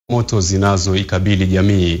moto zinazoikabili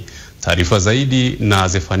jamii. Taarifa zaidi na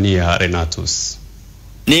Zefania Renatus.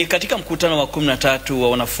 Ni katika mkutano wa 13 wa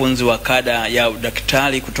wanafunzi wa kada ya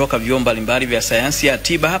udaktari kutoka vyuo mbalimbali vya sayansi ya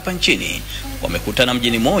tiba hapa nchini. Wamekutana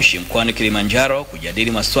mjini Moshi mkoani Kilimanjaro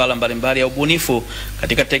kujadili masuala mbalimbali ya ubunifu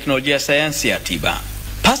katika teknolojia ya sayansi ya tiba.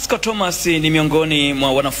 Pascal Thomas ni miongoni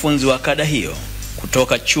mwa wanafunzi wa kada hiyo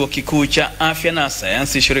kutoka Chuo Kikuu cha Afya na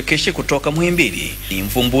Sayansi Shirikishi kutoka Muhimbili. Ni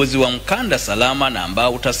mvumbuzi wa mkanda salama na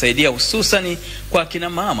ambao utasaidia hususani kwa kina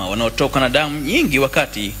mama wanaotoka na damu nyingi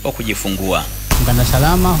wakati wa kujifungua. Mkanda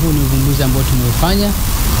salama huu ni uvumbuzi ambao tumefanya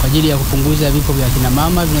kwa ajili ya kupunguza vifo vya kina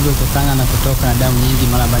mama vinavyotokana na kutoka na damu nyingi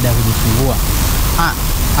mara baada ya kujifungua.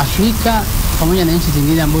 Afrika pamoja na nchi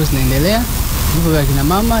zingine ambazo zinaendelea, vifo vya kina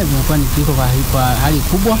mama vimekuwa ni vifo kwa hali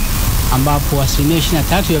kubwa, ambapo asilimia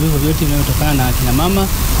 23 ya vifo vyote vinavyotokana na kina mama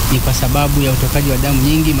ni kwa sababu ya utokaji wa damu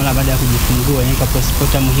nyingi mara baada ya kujifungua, yani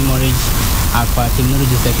postpartum hemorrhage kwa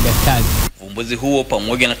terminology za kidaktari. Uvumbuzi huo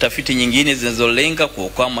pamoja na tafiti nyingine zinazolenga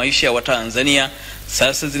kuokoa maisha ya Watanzania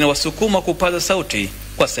sasa zinawasukuma kupaza sauti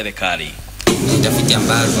kwa serikali. Tafiti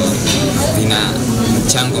ambazo zina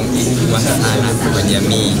mchango mkubwa sana kwa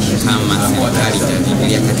jamii kama serikali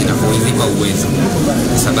itaingilia katika kuiziba uwezo,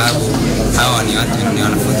 kwa sababu hawa ni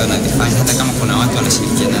wanafunzi wanazifanya, hata kama kuna watu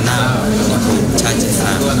wanashirikiana nao ni kwa uchache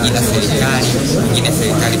sana, ila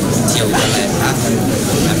serikali kupitia wizara ya afya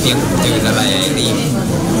na pia kupitia wizara ya elimu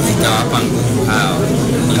zikawapa nguvu hao.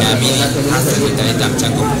 Ninaamini hasa italeta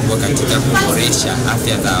mchango mkubwa katika kuboresha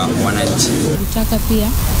afya za wananchi. Nataka pia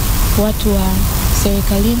watu wa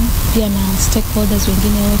serikalini pia na stakeholders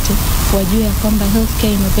wengine wote wajue kwamba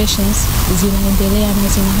healthcare innovations zinaendelea na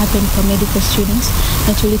zina happen kwa medical students,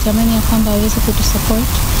 na tulitamani kwamba waweze kutusupport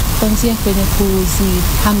kuanzia kwenye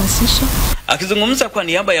kuzihamasisha. Akizungumza kwa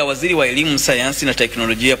niaba ya Waziri wa Elimu, Sayansi na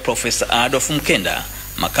Teknolojia Profesa Adolf Mkenda,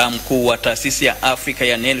 makamu mkuu wa taasisi ya Afrika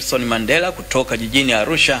ya Nelson Mandela kutoka jijini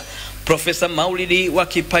Arusha, Profesa Maulidi wa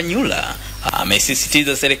Kipanyula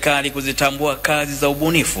amesisitiza serikali kuzitambua kazi za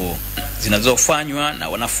ubunifu zinazofanywa na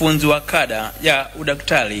wanafunzi wa kada ya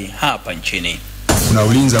udaktari hapa nchini. Kuna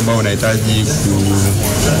ulinzi ambao unahitaji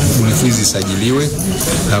ubunifu zisajiliwe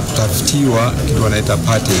na kutafutiwa kitu wanaita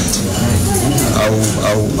patent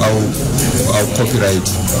au copyright.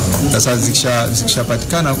 Sasa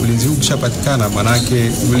zikishapatikana, ulinzi huu ukishapatikana,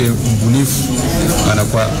 manake yule mbunifu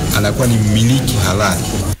anakuwa ni mmiliki halali.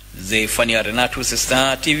 Zefania Renatus,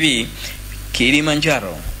 Star TV,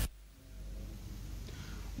 Kilimanjaro.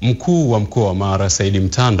 Mkuu wa mkoa wa Mara Saidi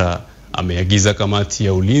Mtanda ameagiza kamati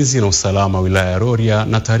ya ulinzi na usalama wilaya ya Rorya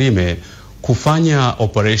na Tarime kufanya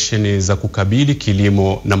operesheni za kukabili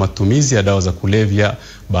kilimo na matumizi ya dawa za kulevya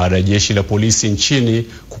baada ya jeshi la polisi nchini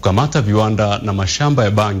kukamata viwanda na mashamba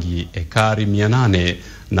ya bangi ekari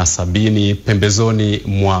 870 pembezoni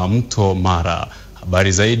mwa mto Mara.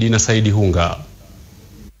 Habari zaidi na Saidi Hunga.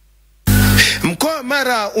 Mkoa wa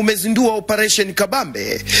Mara umezindua operation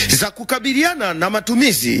kabambe za kukabiliana na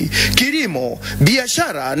matumizi, kilimo,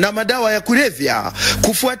 biashara na madawa ya kulevya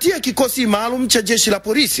kufuatia kikosi maalum cha jeshi la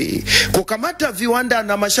polisi kukamata viwanda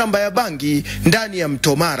na mashamba ya bangi ndani ya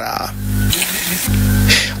mto Mara.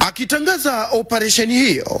 Akitangaza operesheni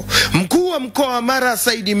hiyo, mkuu wa mkoa wa Mara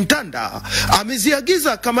Saidi Mtanda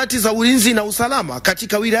ameziagiza kamati za ulinzi na usalama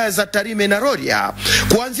katika wilaya za Tarime na Rorya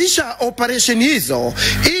kuanzisha operesheni hizo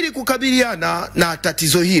ili kukabiliana na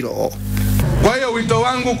tatizo hilo. Kwa hiyo wito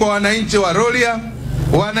wangu kwa wananchi wa Rorya,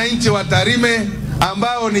 wananchi wa Tarime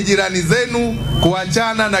ambao ni jirani zenu,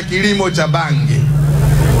 kuachana na kilimo cha bangi.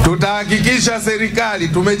 Tutahakikisha serikali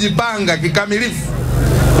tumejipanga kikamilifu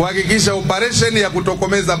kuhakikisha operation ya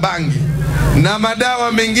kutokomeza bangi na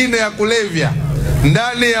madawa mengine ya kulevya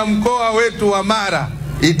ndani ya mkoa wetu wa Mara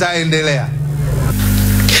itaendelea.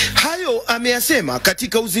 Hayo ameyasema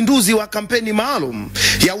katika uzinduzi wa kampeni maalum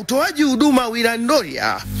ya utoaji huduma wilayani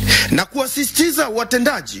Rorya na kuasisitiza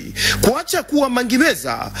watendaji kuacha kuwa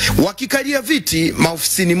mangimeza wakikalia viti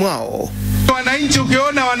maofisini mwao. Wananchi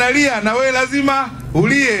ukiona wanalia na wewe lazima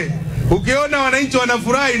ulie. Ukiona wananchi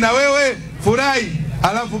wanafurahi na wewe furahi.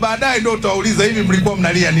 Alafu baadaye ndio utauliza hivi mlikuwa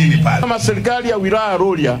mnalia nini pale. Kama serikali ya wilaya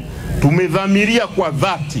Rorya tumedhamiria kwa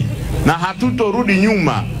dhati na hatutorudi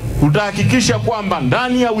nyuma. Tutahakikisha kwamba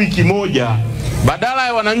ndani ya wiki moja badala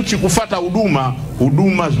ya wananchi kufuata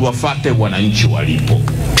huduma ziwafate wananchi walipo.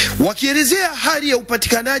 Wakielezea hali ya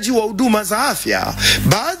upatikanaji wa huduma za afya,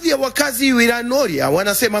 baadhi ya wakazi wilayani Rorya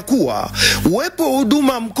wanasema kuwa uwepo wa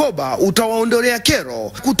huduma mkoba utawaondolea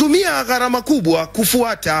kero kutumia gharama kubwa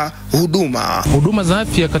kufuata huduma. Huduma za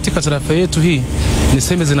afya katika tarafa yetu hii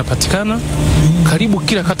niseme zinapatikana karibu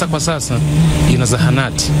kila kata kwa sasa ina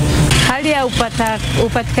zahanati. Hali ya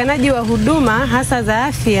upatikanaji wa huduma hasa za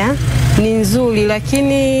afya ni nzuri,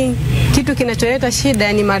 lakini kitu kinacholeta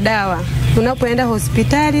shida ni madawa. Unapoenda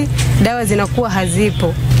hospitali dawa zinakuwa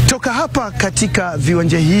hazipo. Toka hapa katika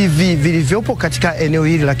viwanja hivi vilivyopo katika eneo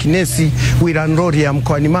hili la Kinesi, wilayani Rorya,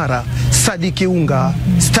 mkoani Mara, Sadiki Unga,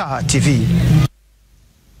 Star TV.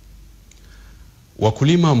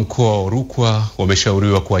 Wakulima mkoa wa Rukwa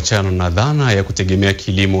wameshauriwa kuachana na dhana ya kutegemea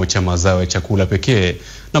kilimo cha mazao ya chakula pekee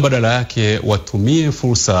na badala yake watumie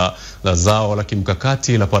fursa za zao la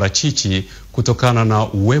kimkakati la parachichi kutokana na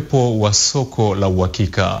uwepo wa soko la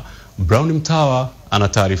uhakika. Brown Mtawa ana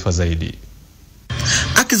taarifa zaidi.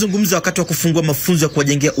 Akizungumza wakati wa kufungua mafunzo ya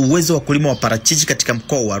kuwajengea uwezo wa kulima wa parachichi katika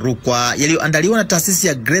mkoa wa Rukwa yaliyoandaliwa na taasisi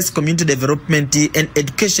ya Grace Community Development and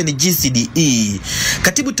Education GCDE,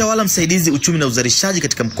 katibu tawala msaidizi uchumi na uzalishaji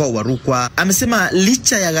katika mkoa wa Rukwa amesema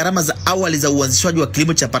licha ya gharama za awali za uanzishwaji wa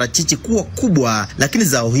kilimo cha parachichi kuwa kubwa, lakini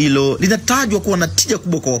zao hilo linatajwa kuwa na tija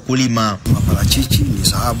kubwa kwa wakulima. Parachichi ni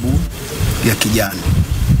dhahabu ya kijani.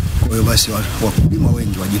 Kwa hiyo basi wakulima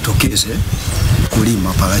wengi wajitokeze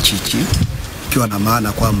kulima parachichi, ikiwa na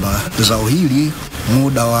maana kwamba zao hili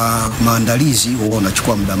muda wa maandalizi huwa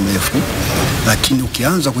unachukua muda mrefu, lakini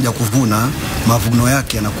ukianza kuja kuvuna mavuno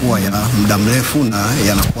yake yanakuwa ya muda mrefu na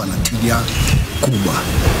yanakuwa na tija kubwa,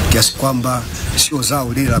 kiasi kwamba sio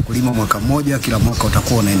zao lile la kulima mwaka mmoja, kila mwaka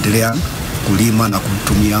utakuwa unaendelea kulima na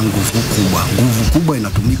kutumia nguvu kubwa. Nguvu kubwa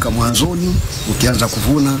inatumika mwanzoni, ukianza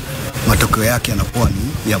kuvuna matokeo yake yanakuwa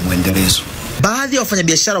ni ya muendelezo. Baadhi ya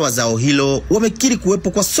wafanyabiashara wa zao hilo wamekiri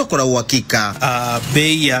kuwepo kwa soko la uhakika.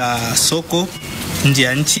 Bei ya soko nje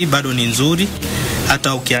ya nchi bado ni nzuri.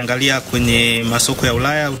 Hata ukiangalia kwenye masoko ya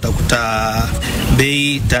Ulaya utakuta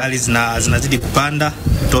bei tayari zinazidi kupanda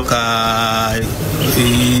kutoka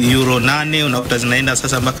euro 8 unakuta zinaenda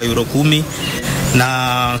sasa mpaka euro 10,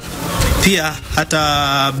 na pia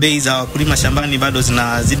hata bei za wakulima shambani bado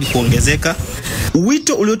zinazidi kuongezeka.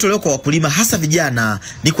 Wito uliotolewa kwa wakulima hasa vijana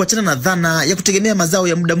ni kuachana na dhana ya kutegemea mazao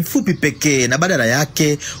ya muda mfupi pekee na badala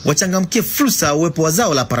yake wachangamkie fursa uwepo wa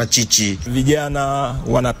zao la parachichi. Vijana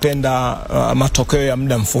wanapenda matokeo ya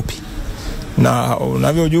muda mfupi, na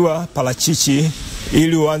unavyojua parachichi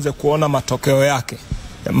ili uanze kuona matokeo yake,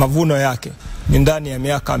 mavuno yake ni ndani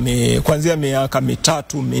ya kuanzia miaka 3,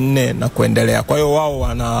 4 na kuendelea. Kwa hiyo wao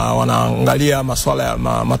wanaangalia masuala ya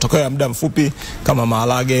matokeo ya muda mfupi kama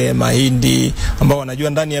maharage, mahindi, ambao wanajua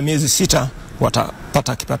ndani ya miezi 6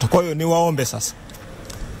 watapata kipato. Kwa hiyo ni waombe sasa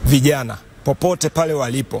vijana popote pale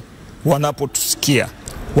walipo, wanapotusikia,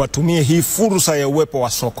 watumie hii fursa ya uwepo wa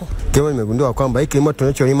soko. Kama nimegundua kwamba hiki kilimo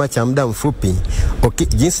tunacholima cha muda mfupi,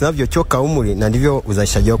 jinsi ninavyochoka umri na ndivyo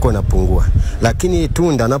uzalishaji wako unapungua. Lakini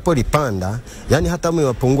tunda unapolipanda, yani hata umri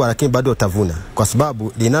unapungua lakini bado utavuna. Kwa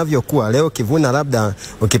sababu linavyokuwa leo kivuna labda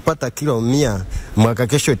ukipata kilo 100, mwaka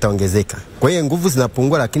kesho itaongezeka. Kwa hiyo nguvu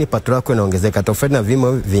zinapungua lakini pato lako inaongezeka. Tofauti na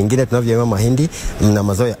vimo vingine tunavyolima mahindi na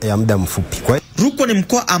mazao ya muda mfupi. Kwa hiyo Rukwa ni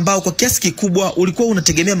mkoa ambao kwa kiasi kikubwa ulikuwa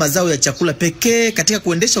unategemea mazao ya chakula pekee katika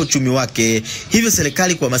kuendesha uchumi wake. Hivyo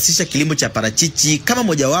serikali kuhamasisha kilimo cha parachichi kama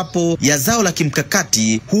mojawapo ya zao la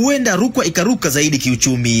kimkakati, huenda Rukwa ikaruka zaidi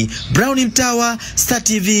kiuchumi. Brown Mtawa, Star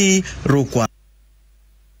TV, Rukwa.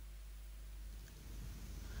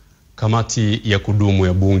 Kamati ya kudumu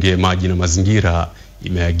ya Bunge, Maji na Mazingira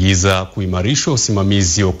imeagiza kuimarishwa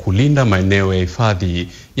usimamizi wa kulinda maeneo ya hifadhi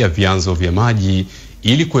ya vyanzo vya maji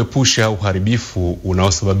ili kuepusha uharibifu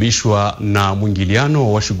unaosababishwa na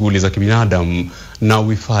mwingiliano wa shughuli za kibinadamu na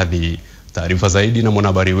uhifadhi. Taarifa zaidi na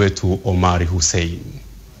mwanahabari wetu Omari Hussein.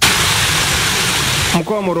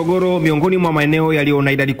 Mkoa wa Morogoro miongoni mwa maeneo yaliyo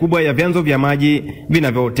na idadi kubwa ya vyanzo vya maji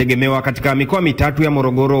vinavyotegemewa katika mikoa mitatu ya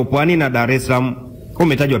Morogoro, Pwani na Dar es Salaam,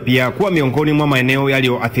 umetajwa pia kuwa miongoni mwa maeneo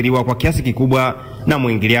yaliyoathiriwa kwa kiasi kikubwa na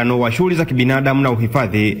mwingiliano wa shughuli za kibinadamu na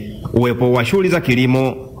uhifadhi, uwepo wa shughuli za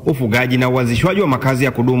kilimo, ufugaji na uanzishwaji wa makazi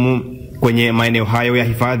ya kudumu kwenye maeneo hayo ya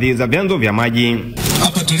hifadhi za vyanzo vya maji.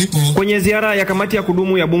 Hapa tulipo kwenye ziara ya kamati ya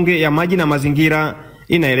kudumu ya Bunge ya Maji na Mazingira,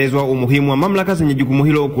 inaelezwa umuhimu wa mamlaka zenye jukumu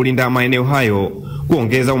hilo kulinda maeneo hayo,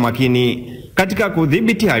 kuongeza umakini katika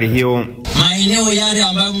kudhibiti hali hiyo. Maeneo yale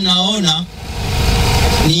ambayo mnaona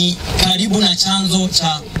ni karibu na chanzo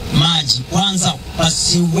cha maji, kwanza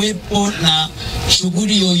pasiwepo na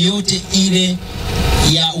shughuli yoyote ile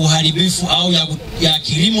ya uharibifu au ya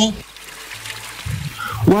kilimo.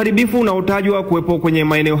 Uharibifu unaotajwa kuwepo kwenye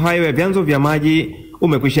maeneo hayo ya vyanzo vya maji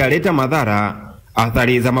umekwisha leta madhara,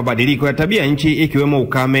 athari za mabadiliko ya tabia nchi ikiwemo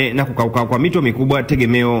ukame na kukauka kwa mito mikubwa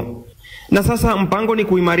tegemeo. Na sasa mpango ni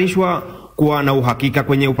kuimarishwa kuwa na uhakika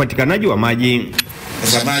kwenye upatikanaji wa maji.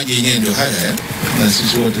 Kwa maji yenyewe ndio haya na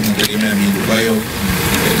sisi wote tunategemea mito. Kwa hiyo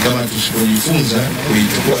kama tusipojifunza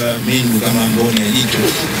kuichukua Mindu kama mboni ya jicho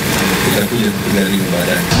itakuja kugharimu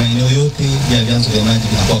baadaye. Maeneo yote ya vyanzo vya maji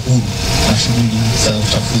vinakuwa huru na shughuli za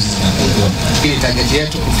uchafuzi zinapungua. Ili target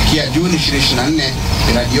yetu kufikia Juni 2024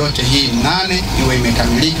 miradi yote hii 8 iwe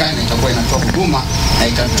imekamilika na itakuwa inatoa huduma na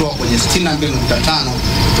itatoa kwenye 62.5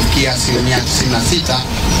 kufikia 96%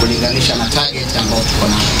 kulinganisha na target ambayo tuko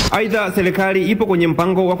nayo. Aidha, serikali ipo kwenye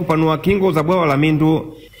mpango wa kupanua kingo za bwawa la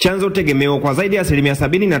Mindu, chanzo tegemeo kwa zaidi ya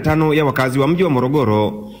 75% ya wakazi wa mji wa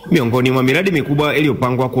Morogoro, miongoni mwa miradi mikubwa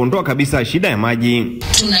iliyopangwa kuondoa kabisa shida ya maji.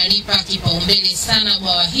 Tunalipa kipaumbele sana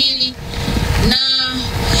bwawa hili, na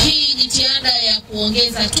hii jitihada ya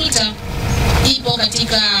kuongeza tuta ipo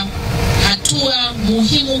katika hatua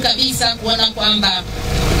muhimu kabisa kuona kwamba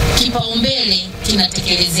kipaumbele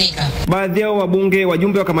kinatekelezeka. Baadhi yao wabunge,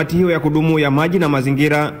 wajumbe wa kamati hiyo ya kudumu ya maji na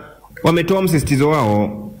mazingira wametoa msisitizo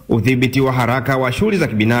wao udhibiti wa haraka wa shughuli za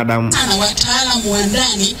kibinadamu. Na wataalamu wa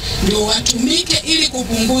ndani ndio watumike ili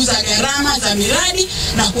kupunguza gharama za miradi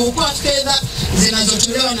na kuokoa fedha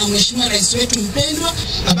zinazotolewa na Mheshimiwa Rais wetu mpendwa.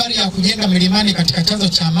 Habari ya kujenga milimani katika chanzo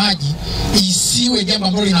cha maji isiwe jambo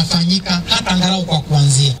ambalo linafanyika hata angalau kwa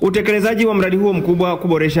kuanzia. Utekelezaji wa mradi huo mkubwa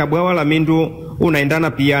kuboresha bwawa la Mindu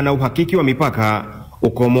unaendana pia na uhakiki wa mipaka,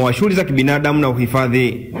 ukomo wa shughuli za kibinadamu na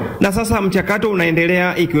uhifadhi. Na sasa mchakato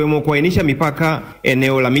unaendelea ikiwemo kuainisha mipaka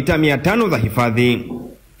eneo la mita 500 za hifadhi.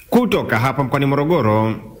 Kutoka hapa mkoani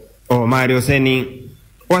Morogoro, Omari Hoseni,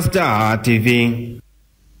 Star TV.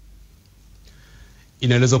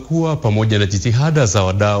 Inaelezwa kuwa pamoja na jitihada za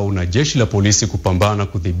wadau na jeshi la polisi kupambana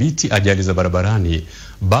kudhibiti ajali za barabarani,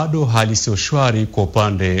 bado hali sio shwari kwa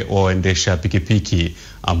upande wa waendesha pikipiki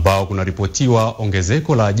ambao kunaripotiwa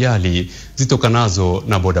ongezeko la ajali zitokanazo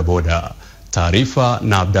na bodaboda. Taarifa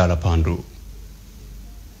na Abdalla Pandu.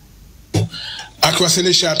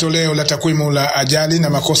 Akiwasilisha toleo la takwimu la ajali na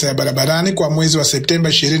makosa ya barabarani kwa mwezi wa Septemba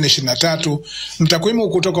 2023, mtakwimu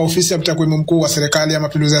kutoka ofisi ya mtakwimu mkuu wa Serikali ya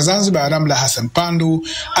Mapinduzi ya Zanzibar, Ramla Hassan Pandu,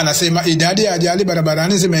 anasema idadi ya ajali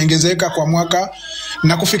barabarani zimeongezeka kwa mwaka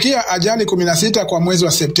na kufikia ajali 16 kwa mwezi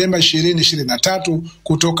wa Septemba 2023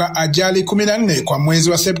 kutoka ajali 14 kwa mwezi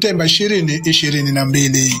wa Septemba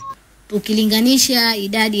 2022. Ukilinganisha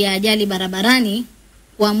idadi ya ajali barabarani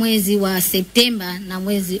kwa mwezi wa Septemba na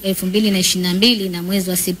mwezi 2022 na mwezi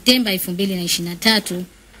wa Septemba 2023,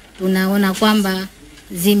 tunaona kwamba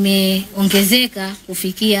zimeongezeka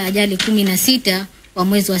kufikia ajali 16 kwa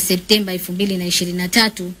mwezi wa Septemba 2023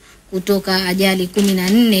 kutoka ajali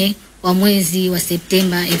 14 kwa mwezi wa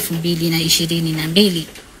Septemba 2022.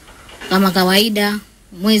 Kama kawaida,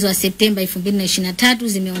 mwezi wa Septemba 2023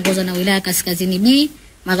 zimeongozwa na wilaya Kaskazini B,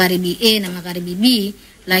 Magharibi A na Magharibi B,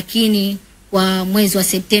 lakini kwa mwezi wa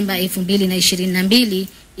Septemba 2022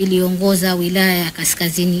 iliongoza wilaya ya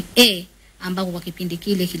Kaskazini A ambako kwa kipindi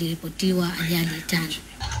kile kiliripotiwa ajali 5.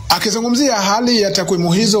 Akizungumzia hali ya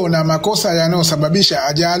takwimu hizo na makosa yanayosababisha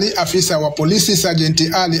ajali, afisa wa polisi Sergeant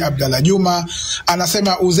Ali Abdalla Juma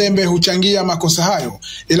anasema uzembe huchangia makosa hayo,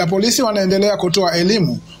 ila polisi wanaendelea kutoa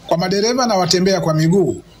elimu kwa madereva na watembea kwa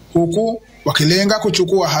miguu, huku wakilenga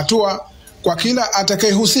kuchukua hatua kwa kila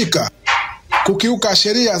atakayehusika kukiuka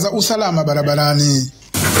sheria za usalama barabarani.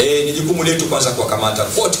 Ni jukumu letu kwanza kuwakamata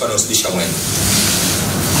wote wanaozidisha mwendo.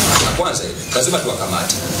 Na kwanza lazima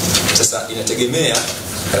tuwakamate. Sasa inategemea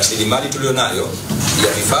rasilimali tulionayo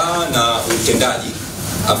ya vifaa na utendaji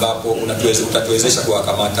ambapo utatuwezesha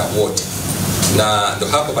kuwakamata wote. Na ndo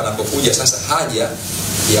hapo panapokuja sasa haja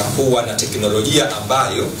ya kuwa na teknolojia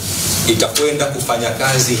ambayo itakwenda kufanya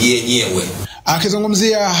kazi yenyewe.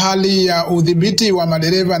 Akizungumzia hali ya udhibiti wa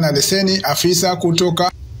madereva na leseni, afisa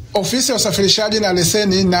kutoka ofisi ya usafirishaji na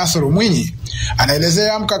leseni Nasoro Mwinyi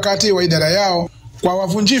anaelezea mkakati wa idara yao kwa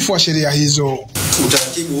wavunjifu wa sheria hizo.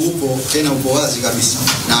 Utaratibu upo, tena upo wazi kabisa,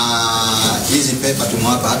 na hizi pepa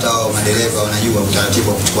tumewapa hata wao madereva wanajua utaratibu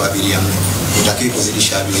wa kuchukua abiria, utakiwi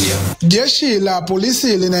kuzidisha abiria. Jeshi la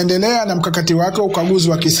polisi linaendelea na mkakati wake wa ukaguzi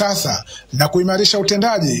wa kisasa na kuimarisha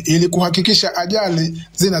utendaji ili kuhakikisha ajali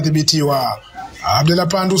zinadhibitiwa. Abdalla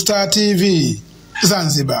Pandu, Star TV,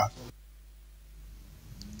 Zanzibar.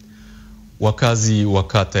 Wakazi wa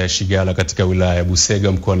kata ya Shigala katika wilaya ya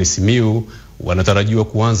Busega mkoani Simiyu wanatarajiwa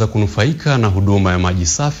kuanza kunufaika na huduma ya maji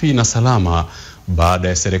safi na salama baada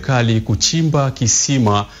ya serikali kuchimba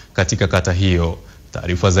kisima katika kata hiyo.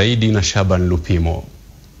 Taarifa zaidi na Shaban Lupimo.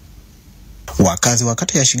 Wakazi wa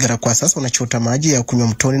kata ya Shigala kwa sasa wanachota maji ya kunywa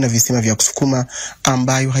mtoni na visima vya kusukuma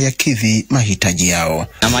ambayo hayakidhi mahitaji yao.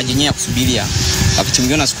 Na maji yenyewe ya kusubiria, wakati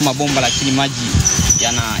mwingine unasukuma bomba lakini maji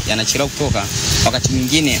yanachelewa kutoka, wakati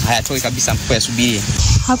mwingine hayatoi kabisa mpaka yasubirie.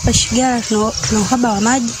 Hapa Shigala tuna uhaba wa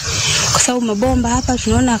maji kwa sababu mabomba hapa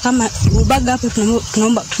tunaona kama Ubaga hapa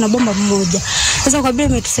tuna bomba moja, Sasa kwa vile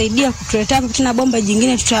imetusaidia kutuletea hapa tena bomba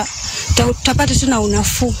jingine, tutapata tena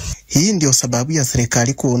unafuu. Hii ndio sababu ya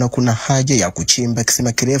serikali kuona kuna haja ya kuchimba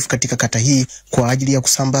kisima kirefu katika kata hii kwa ajili ya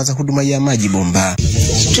kusambaza huduma ya maji bomba.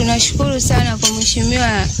 Tunashukuru sana kwa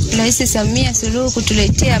Mheshimiwa Rais Samia Suluhu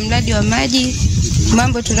kutuletea mradi wa maji.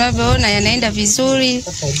 Mambo tunavyoona yanaenda vizuri.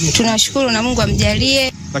 Tunashukuru na Mungu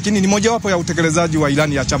amjalie. Lakini ni mojawapo ya utekelezaji wa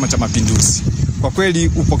ilani ya Chama cha Mapinduzi. Kwa kweli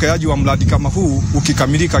upokeaji wa mradi kama huu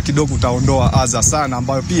ukikamilika kidogo utaondoa adha sana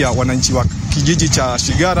ambayo pia wananchi wa kijiji cha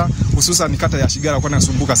Shigara hususan kata ya Shigara kwa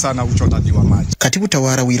nasumbuka sana uchotaji wa maji. Katibu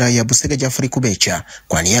tawala wilaya ya Busega Jafari Kubecha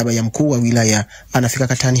kwa niaba ya mkuu wa wilaya anafika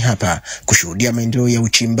katani hapa kushuhudia maendeleo ya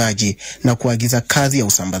uchimbaji na kuagiza kazi ya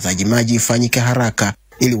usambazaji maji ifanyike haraka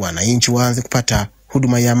ili wananchi waanze kupata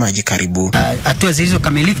huduma ya maji karibu. Hatua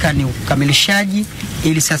zilizokamilika ni ukamilishaji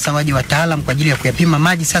ili sasa waje wataalamu kwa ajili ya kuyapima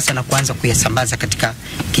maji sasa na kuanza kuyasambaza katika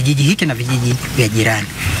kijiji hiki na vijiji vya jirani.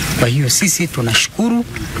 Kwa hiyo sisi tunashukuru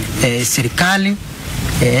serikali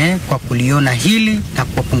kwa kuliona hili na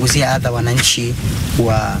kuwapunguzia adha wananchi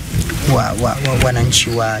wananchi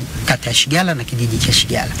wa kata ya Shigala na kijiji cha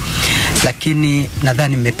Shigala. Lakini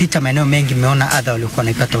nadhani mmepita maeneo mengi, mmeona adha waliokuwa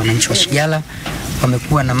wanaipata wananchi wa Shigala.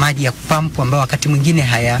 Wamekuwa na maji ya pampu ambao wakati mwingine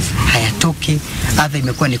hayatoki. Adha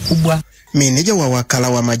imekuwa ni kubwa. Meneja wa wakala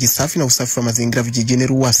wa maji safi na usafi wa mazingira vijijini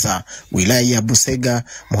Ruwasa, wilaya ya Busega,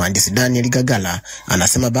 Mhandisi Daniel Gagala,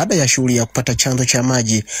 anasema baada ya shughuli ya kupata chanzo cha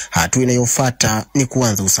maji, hatua inayofuata ni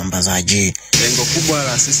kuanza usambazaji. Lengo kubwa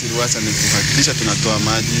la sisi Ruwasa ni kuhakikisha tunatoa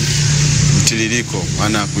maji mtiririko,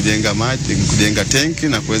 maana kujenga tenki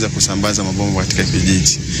na kuweza kusambaza mabomba katika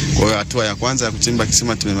kijiji. Kwa hiyo hatua ya kwanza ya kuchimba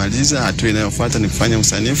kisima tumemaliza, hatua inayofuata ni kufanya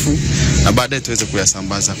usanifu na baadaye tuweze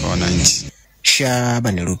kuyasambaza kwa wananchi.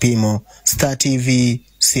 Shabani Lupimo, Star TV,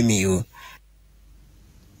 Simiyu.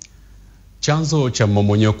 Chanzo cha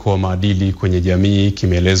mmomonyoko wa maadili kwenye jamii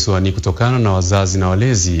kimeelezwa ni kutokana na wazazi na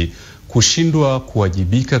walezi kushindwa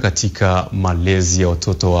kuwajibika katika malezi ya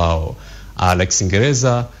watoto wao. Alex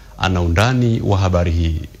Ngereza ana undani wa habari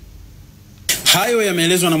hii. Hayo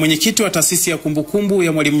yameelezwa na mwenyekiti wa taasisi ya kumbukumbu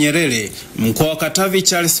ya Mwalimu Nyerere mkoa wa Katavi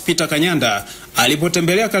Charles Peter Kanyanda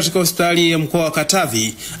alipotembelea katika hospitali ya mkoa wa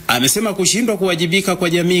Katavi. Amesema kushindwa kuwajibika kwa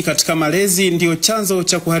jamii katika malezi ndio chanzo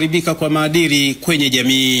cha kuharibika kwa maadili kwenye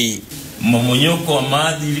jamii. Mmomonyoko wa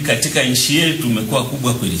maadili katika nchi yetu umekuwa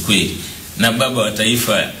kubwa kweli kweli, na baba wa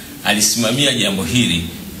taifa alisimamia jambo hili.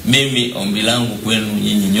 Mimi ombi langu kwenu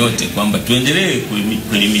nyinyi nyote kwamba tuendelee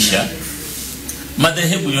kuelimisha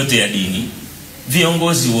madhehebu yote ya dini,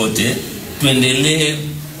 viongozi wote, tuendelee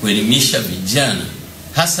kuelimisha vijana,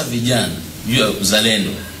 hasa vijana juu ya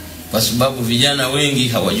uzalendo, kwa sababu vijana wengi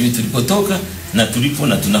hawajui tulipotoka na tulipo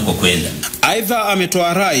na tunakokwenda. Aidha,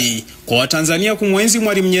 ametoa rai kwa Watanzania kumwenzi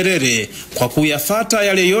Mwalimu Nyerere kwa kuyafata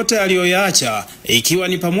yale yote aliyoyaacha, ikiwa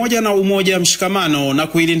ni pamoja na umoja, mshikamano na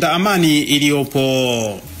kuilinda amani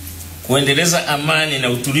iliyopo. Kuendeleza amani na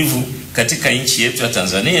utulivu katika nchi yetu ya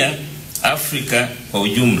Tanzania, Afrika kwa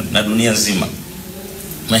ujumla na dunia nzima.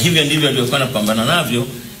 Na hivyo ndivyo alivyokuwa anapambana navyo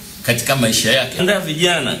katika maisha yake. Ndio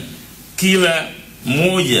vijana kila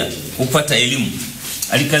mmoja kupata elimu.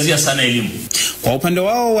 Alikazia sana elimu. Kwa upande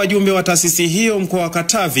wao, wajumbe wa taasisi hiyo mkoa wa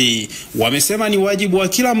Katavi wamesema ni wajibu wa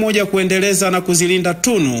kila mmoja kuendeleza na kuzilinda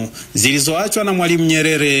tunu zilizoachwa na Mwalimu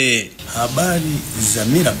Nyerere. Habari za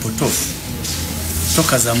mila potofu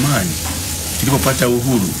toka zamani tulipopata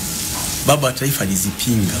uhuru, baba wa taifa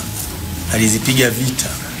alizipinga, alizipiga vita.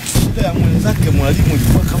 Shida ya mwenzake mwalimu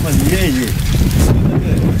ilikuwa kama ni yeye.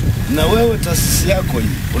 Na wewe taasisi yako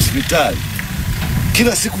hii, hospitali,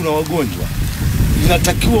 kila siku na wagonjwa,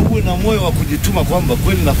 inatakiwa uwe na moyo wa kujituma kwamba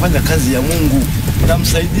kweli nafanya kazi ya Mungu,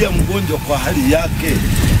 namsaidia mgonjwa kwa hali yake.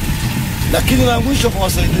 Lakini la mwisho kwa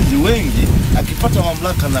wasaidizi wengi, akipata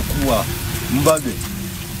mamlaka na kuwa mbabe.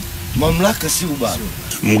 Mamlaka si ubabe.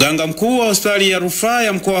 Mganga mkuu wa hospitali ya rufaa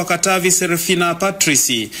ya mkoa wa Katavi Serafina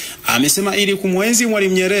Patrice amesema ili kumwenzi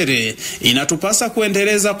Mwalimu Nyerere inatupasa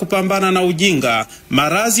kuendeleza kupambana na ujinga,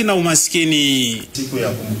 maradhi na umaskini. Siku ya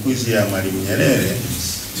kumbukizi ya Mwalimu Nyerere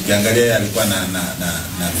tukiangalia alikuwa na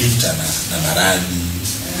vita na maradhi,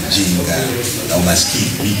 ujinga na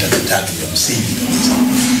umaskini, vita vitatu vya msingi kabisa.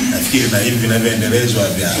 Nafikiri na hivi vinavyoendelezwa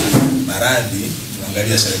vya maradhi,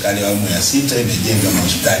 angalia serikali ya awamu ya 6 imejenga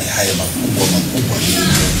hospitali haya makubwa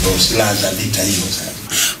ndio silaha za vita hiyo sasa.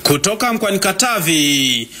 Kutoka mkoani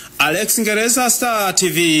Katavi, Alex Ngereza, Star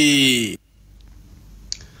TV.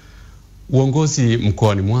 Uongozi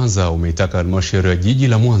mkoani Mwanza umeitaka halmashauri ya jiji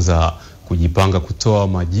la Mwanza kujipanga kutoa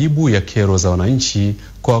majibu ya kero za wananchi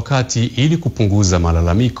kwa wakati ili kupunguza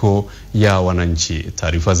malalamiko ya wananchi.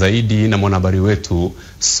 Taarifa zaidi na mwanahabari wetu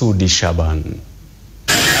Sudi Shaban.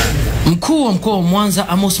 Mkuu wa mkoa wa Mwanza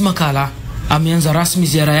Amos Makala ameanza rasmi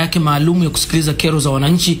ziara yake maalum ya kusikiliza kero za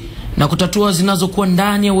wananchi na kutatua zinazokuwa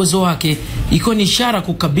ndani ya uwezo wake, ikiwa ni ishara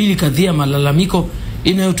kukabili kadhia ya malalamiko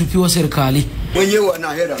inayotupiwa serikali. Mwenyewe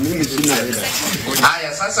ana hela, mimi sina hela.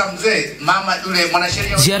 Haya sasa mzee, mama yule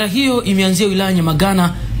mwanasheria. Ziara hiyo imeanzia wilaya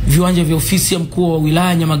Nyamagana, viwanja vya ofisi ya mkuu wa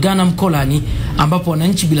wilaya Nyamagana Mkolani, ambapo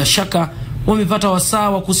wananchi bila shaka wamepata wasaa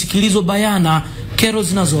wa kusikilizwa bayana kero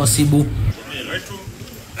zinazowasibu.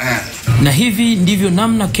 Na hivi ndivyo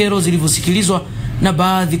namna kero zilivyosikilizwa na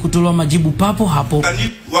baadhi kutolewa majibu papo hapo.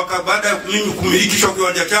 Baada ya mimi kumilikishwa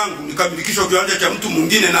kiwanja changu, nikamilikishwa kiwanja cha mtu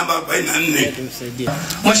mwingine namba 44.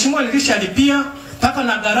 Mheshimiwa nilishalipia mpaka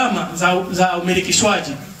na gharama za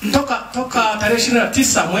umilikishwaji toka tarehe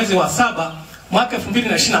 29 mwezi wa 7 mwaka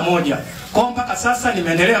 2021. Kwa mpaka sasa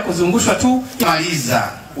nimeendelea kuzungushwa tu.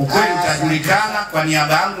 Maliza, ukweli utajulikana. Kwa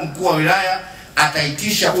niaba yangu mkuu wa wilaya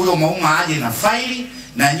ataitisha huyo mauma aje na faili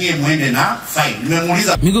na nyie muende na faili.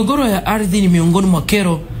 Nimemuuliza. Migogoro ya ardhi ni miongoni mwa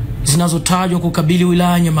kero zinazotajwa kukabili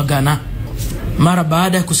wilaya Nyamagana. Mara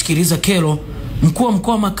baada ya kusikiliza kero, mkuu wa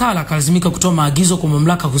mkoa makala akalazimika kutoa maagizo kwa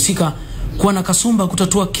mamlaka husika kuwa na kasumba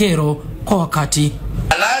kutatua kero kwa wakati.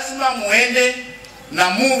 Lazima muende na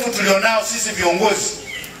move tulionao sisi viongozi,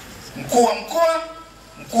 mkuu wa mkoa,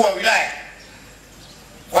 mkuu wa wilaya,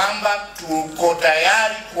 kwamba tuko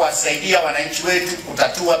tayari kuwasaidia wananchi wetu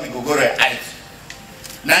kutatua migogoro ya ardhi.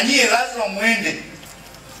 Na nyie lazima muende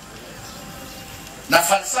na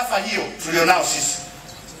falsafa hiyo tulionao sisi.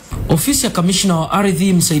 Ofisi ya kamishna wa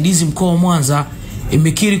ardhi msaidizi mkoa wa Mwanza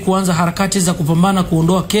imekiri kuanza harakati za kupambana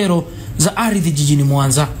kuondoa kero za ardhi jijini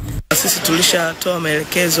Mwanza. Sisi tulishatoa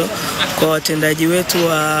maelekezo kwa watendaji wetu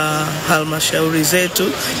wa halmashauri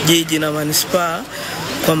zetu jiji na manispaa,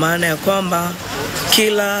 kwa maana ya kwamba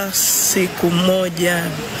kila siku moja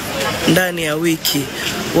ndani ya wiki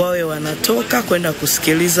wawe wanatoka kwenda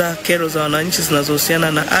kusikiliza kero za wananchi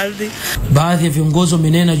zinazohusiana na ardhi. Baadhi ya viongozi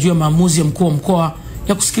wamenena juu ya maamuzi ya mkuu wa mkoa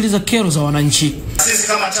ya kusikiliza kero za wananchi. Sisi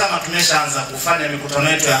kama chama tumeshaanza kufanya mikutano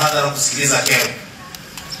yetu ya hadhara kusikiliza kero.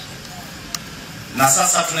 Na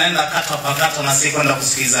sasa tunaenda kata kwa kata na sisi kwenda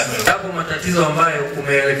kusikiliza kero. Hapo matatizo ambayo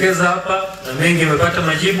umeelekeza hapa na mengi umepata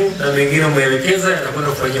majibu na mengine umeelekeza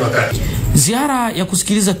yanakwenda kufanywa kazi. Ziara ya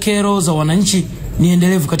kusikiliza kero za wananchi ni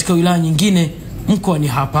endelevu katika wilaya nyingine mkoani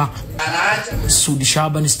hapa. Sudi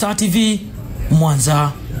Shaban, Star TV,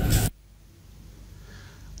 Mwanza.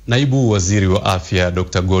 Naibu Waziri wa Afya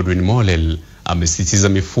Dr. Godwin Mollel amesisitiza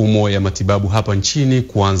mifumo ya matibabu hapa nchini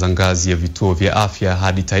kuanza ngazi ya vituo vya afya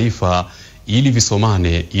hadi taifa ili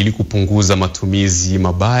visomane ili kupunguza matumizi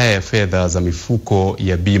mabaya ya fedha za mifuko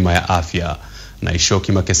ya bima ya afya. Na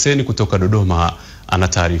Ishoki Makeseni kutoka Dodoma ana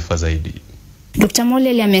taarifa zaidi. Dr.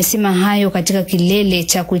 Mollel amesema hayo katika kilele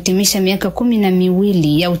cha kuhitimisha miaka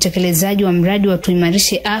 12 ya utekelezaji wa mradi wa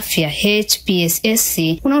tuimarishe afya HPSSC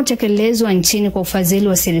unaotekelezwa nchini kwa ufadhili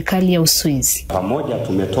wa serikali ya Uswizi. Pamoja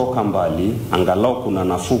tumetoka mbali, angalau kuna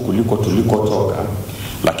nafuu kuliko tulikotoka,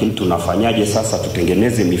 lakini tunafanyaje sasa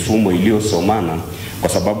tutengeneze mifumo iliyosomana, kwa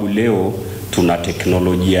sababu leo tuna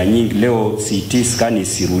teknolojia nyingi. Leo CT scan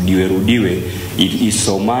isirudiwe,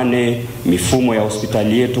 isomane mifumo ya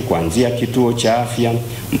hospitali yetu kuanzia kituo cha afya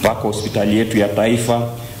mpaka hospitali yetu ya taifa.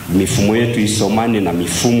 Mifumo yetu isomane na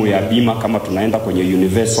mifumo ya bima kama tunaenda kwenye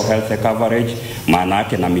universal health coverage, maana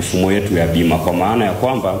yake na mifumo yetu ya bima, kwa maana ya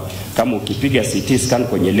kwamba kama ukipiga CT scan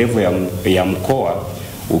kwenye level ya mkoa,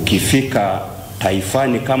 ukifika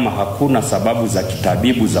taifani kama hakuna sababu za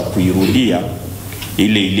kitabibu za kuirudia,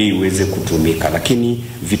 ile iweze kutumika. Lakini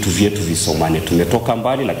vitu vyetu visomane. Tumetoka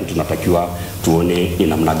mbali, lakini tunatakiwa tuone ni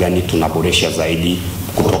namna gani tunaboresha zaidi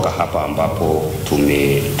kutoka hapa ambapo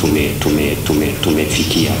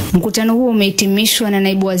tumefikia. Mkutano huo umehitimishwa na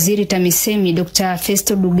Naibu Waziri TAMISEMI Dr.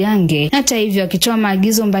 Festo Dugange, hata hivyo akitoa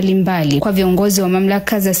maagizo mbalimbali kwa viongozi wa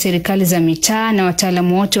mamlaka za serikali za mitaa na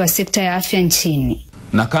wataalamu wote wa sekta ya afya nchini.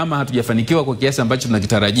 Na kama hatujafanikiwa kwa kiasi ambacho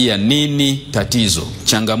tunakitarajia, nini tatizo?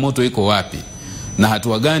 Changamoto iko wapi? Na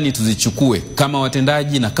hatua gani tuzichukue kama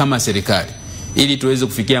watendaji na kama serikali ili tuweze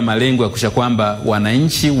kufikia malengo ya kuhakikisha kwamba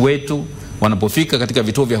wananchi wetu wanapofika katika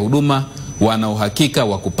vituo vya huduma wana uhakika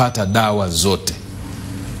wa kupata dawa zote.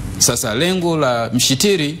 Sasa lengo la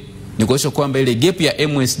mshitiri ni kuhakikisha kwamba ile gap ya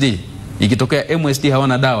MSD, ikitokea MSD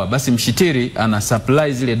hawana dawa, basi mshitiri ana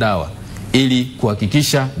supply zile dawa ili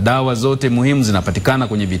kuhakikisha dawa zote muhimu zinapatikana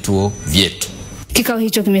kwenye vituo vyetu. Kikao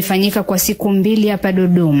hicho kimefanyika kwa siku 2 hapa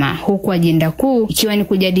Dodoma, huku ajenda kuu ikiwa ni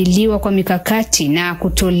kujadiliwa kwa mikakati na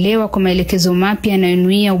kutolewa kwa maelekezo mapya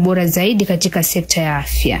yanayonuia ubora zaidi katika sekta ya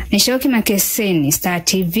afya. Ishoki Makeseni, Star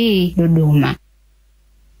TV, Dodoma.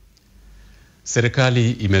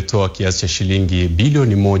 Serikali imetoa kiasi cha shilingi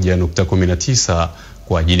bilioni 1.19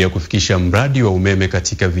 kwa ajili ya kufikisha mradi wa umeme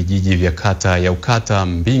katika vijiji vya kata ya Ukata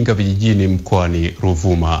Mbinga vijijini mkoani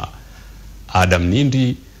Ruvuma. Adam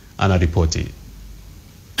Nindi anaripoti.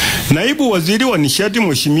 Naibu Waziri wa Nishati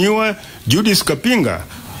Mheshimiwa Judith Kapinga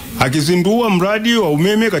akizindua mradi wa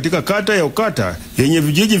umeme katika kata ya Ukata yenye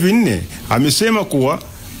vijiji vinne amesema kuwa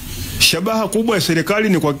shabaha kubwa ya serikali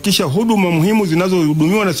ni kuhakikisha huduma muhimu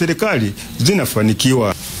zinazohudumiwa na serikali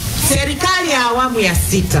zinafanikiwa. Serikali ya awamu ya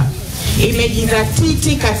 6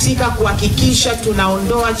 imejidhatiti katika kuhakikisha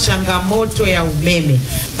tunaondoa changamoto ya umeme.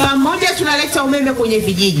 Pamoja tunaleta umeme kwenye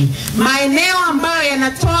vijiji, maeneo ambayo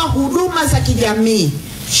yanatoa huduma za kijamii,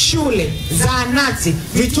 shule, zahanati,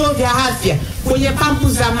 vituo vya afya, kwenye pampu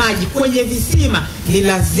za maji, kwenye visima, ni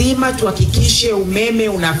lazima tuhakikishe umeme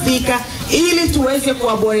unafika ili tuweze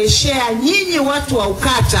kuwaboreshea nyinyi watu wa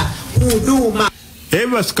Ukata huduma.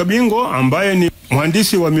 Evas Kabingo ambaye ni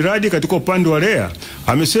mhandisi wa miradi katika upande wa REA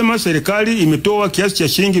amesema serikali imetoa kiasi cha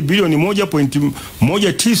shilingi bilioni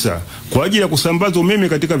 1.19 kwa ajili ya kusambaza umeme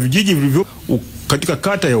katika vijiji vilivyo katika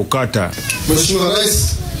kata ya Ukata. Mheshimiwa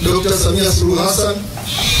Rais Dr. Samia Suluhu Hassan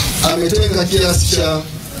ametenga kiasi cha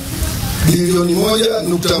bilioni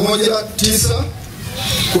 1.19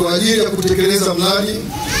 kwa ajili ya kutekeleza mradi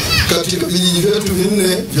katika vijiji vyetu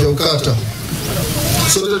vinne vya Ukata.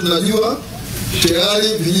 Sote tunajua tayari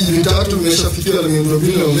vijiji vitatu vimeshafikiwa na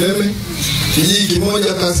miundombinu ya umeme, kijiji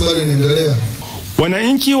kimoja kazi bado inaendelea.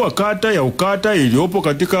 Wananchi wa kata ya Ukata iliyopo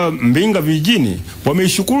katika Mbinga vijijini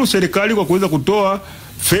wameishukuru serikali kwa kuweza kutoa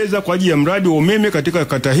fedha kwa ajili ya mradi wa umeme katika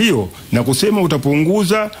kata hiyo na kusema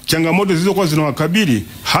utapunguza changamoto zilizokuwa zinawakabili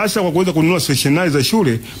hasa kwa kuweza kununua stationari za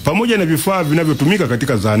shule pamoja na vifaa vinavyotumika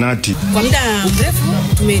katika zahanati. Kwa muda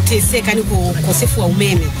mrefu tumeteseka ni ukosefu wa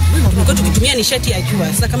umeme. Tumekuwa tukitumia nishati ya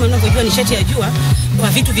jua. Sasa kama unavyojua nishati ya jua kwa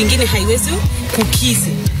vitu vingine haiwezi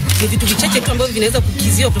kukizi. Ni vitu vichache tu ambavyo vinaweza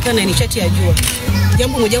kukiziwa kutokana na nishati ya jua.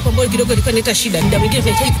 Jambo moja hapo ambalo kidogo lilikuwa linaleta shida. Muda mwingine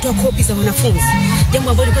tunahitaji kutoa kopi za wanafunzi. Jambo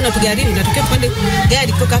ambalo lilikuwa linatugharimu, tunatokea pale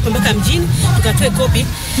gari kutoka hapa mpaka mjini, tukatoe kopi,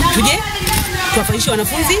 tuje tuwafanyishe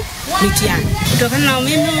wanafunzi mitihani. Kutokana na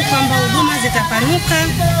umeme kwamba huduma zitapanuka,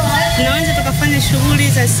 tunaweza tukafanya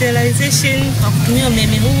shughuli za serialization kwa kutumia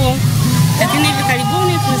umeme huo. Lakini hivi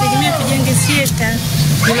karibuni tunategemea tujenge sieta.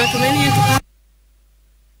 Tunatumaini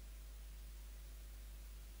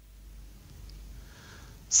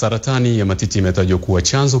Saratani ya matiti imetajwa kuwa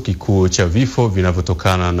chanzo kikuu cha vifo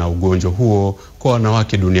vinavyotokana na ugonjwa huo kwa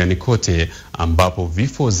wanawake duniani kote, ambapo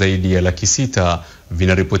vifo zaidi ya 600,000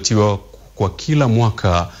 vinaripotiwa kwa kila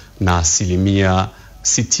mwaka na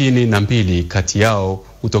 62% kati yao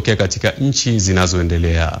hutokea katika nchi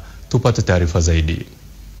zinazoendelea. Tupate taarifa zaidi.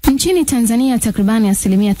 Nchini Tanzania takribani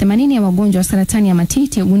 80% ya wagonjwa wa saratani ya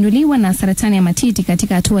matiti hugunduliwa na saratani ya matiti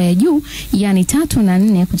katika hatua ya juu, yani 3 na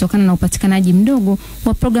 4, kutokana na upatikanaji mdogo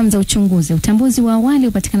wa programu za uchunguzi, utambuzi wa awali,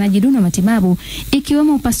 upatikanaji duni wa matibabu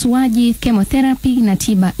ikiwemo upasuaji, chemotherapy na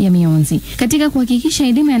tiba ya mionzi. Katika kuhakikisha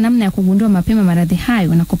elimu ya namna ya kugundua mapema maradhi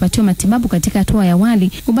hayo na kupatiwa matibabu katika hatua ya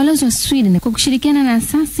awali, ubalozi wa Sweden kwa kushirikiana na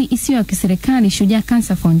asasi isiyo ya kiserikali Shujaa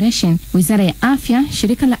Cancer Foundation, Wizara ya Afya,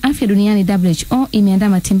 Shirika la Afya Duniani WHO imeandaa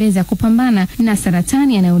matembezi ya kupambana na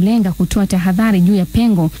saratani yanayolenga kutoa tahadhari juu ya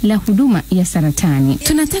pengo la huduma ya saratani.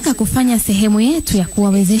 Tunataka kufanya sehemu yetu ya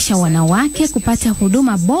kuwawezesha wanawake kupata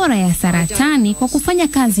huduma bora ya saratani kwa kufanya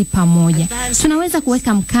kazi pamoja. Tunaweza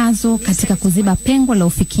kuweka mkazo katika kuziba pengo la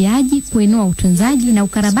ufikiaji, kuinua utunzaji na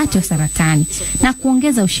ukarabati wa saratani na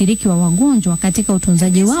kuongeza ushiriki wa wagonjwa katika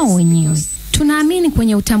utunzaji wao wenyewe. Tunaamini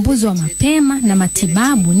kwenye utambuzi wa mapema na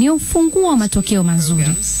matibabu ni ufunguo wa matokeo mazuri.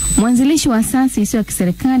 Mwanzilishi wa asasi isiyo ya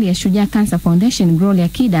kiserikali ya Shujaa Cancer Foundation, Gloria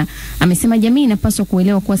Kida, amesema jamii inapaswa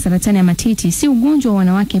kuelewa kuwa saratani ya matiti si ugonjwa wa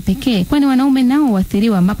wanawake pekee, kwani wanaume nao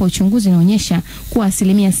huathiriwa, ambapo uchunguzi unaonyesha kuwa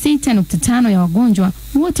 6.5% ya wagonjwa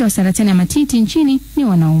wote wa saratani ya matiti nchini ni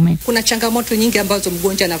wanaume. Kuna changamoto nyingi ambazo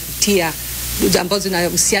mgonjwa anapitia ambazo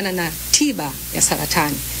zinahusiana na tiba ya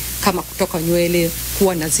saratani, kama kutoka nywele,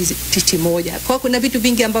 kuwa na titi moja. Kwa kuna vitu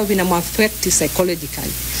vingi ambavyo vinamwaffect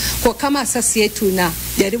psychologically. Kwa kama asasi yetu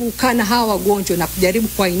inajaribu kukaa na hawa wagonjwa na kujaribu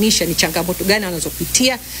kuainisha ni changamoto gani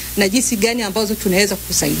wanazopitia na jinsi gani ambazo tunaweza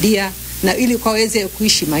kusaidia na ili waweze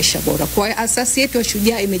kuishi maisha bora. Kwa asasi yetu ya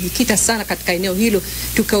Shujaa imejikita sana katika eneo hilo,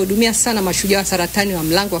 tukahudumia sana mashujaa wa saratani wa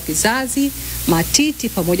mlango wa kizazi, matiti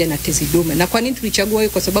pamoja na tezi dume. Na kwa nini tulichagua hiyo?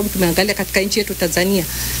 Kwa sababu tumeangalia katika nchi yetu Tanzania,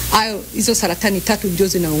 hizo saratani 3 ndio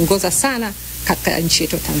zinaongoza sana katika nchi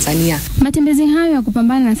yetu Tanzania. Matembezi hayo ya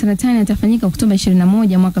kupambana na saratani yatafanyika Oktoba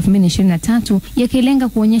 21 mwaka 2023, yakilenga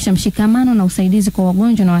kuonyesha mshikamano na usaidizi kwa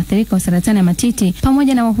wagonjwa na waathirika wa saratani ya matiti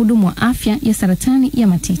pamoja na wahudumu wa afya ya saratani ya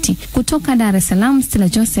matiti. Kutoka Dar es Salaam, Stella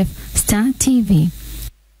Joseph, Star TV.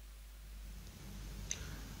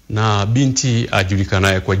 Na binti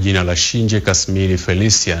ajulikanaye kwa jina la Shinje Kasmiri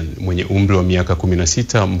Felician mwenye umri wa miaka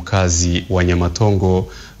 16, mkazi wa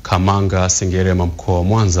Nyamatongo, Kamanga, Sengerema, mkoa wa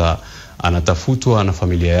Mwanza, anatafutwa na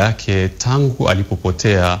familia yake tangu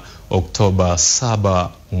alipopotea Oktoba 7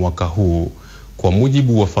 mwaka huu. Kwa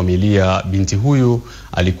mujibu wa familia, binti huyu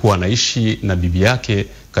alikuwa anaishi na bibi yake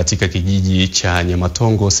katika kijiji cha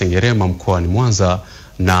Nyamatongo, Sengerema, mkoani Mwanza,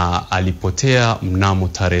 na alipotea mnamo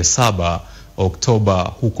tarehe 7 Oktoba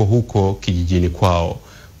huko kijijini kwao.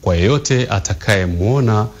 Kwa yeyote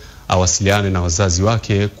atakayemuona awasiliane na wazazi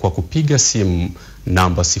wake kwa kupiga simu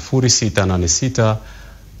namba 0686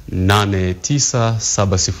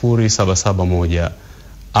 8970771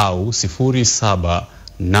 au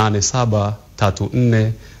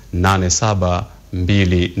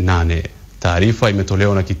 0787348728. Taarifa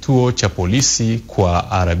imetolewa na kituo cha polisi kwa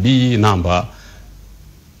RB namba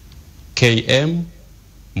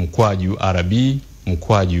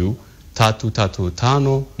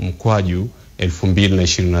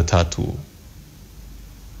KM/RB/335/2023.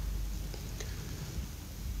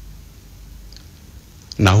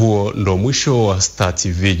 Na huo ndo mwisho wa Star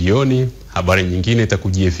TV jioni. Habari nyingine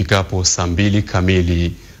itakujia ifikapo saa 2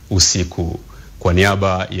 kamili usiku. Kwa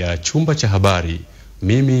niaba ya chumba cha habari,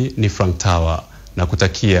 mimi ni Frank Tawa na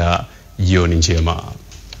kutakia jioni njema.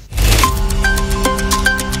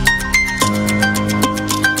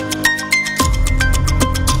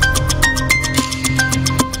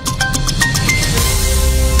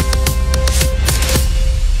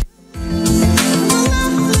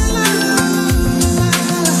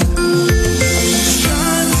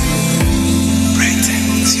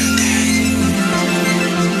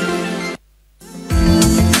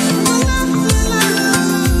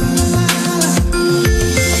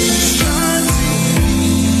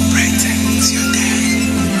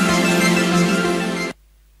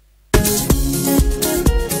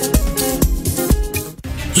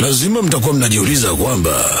 Lazima mtakuwa mnajiuliza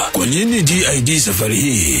kwamba kwa nini DID safari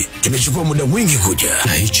hii imechukua muda mwingi kuja.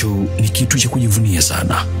 Na hicho ni kitu cha kujivunia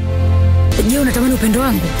sana. Je, unatamani upendo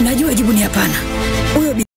wangu? Najua jibu ni hapana. Huyo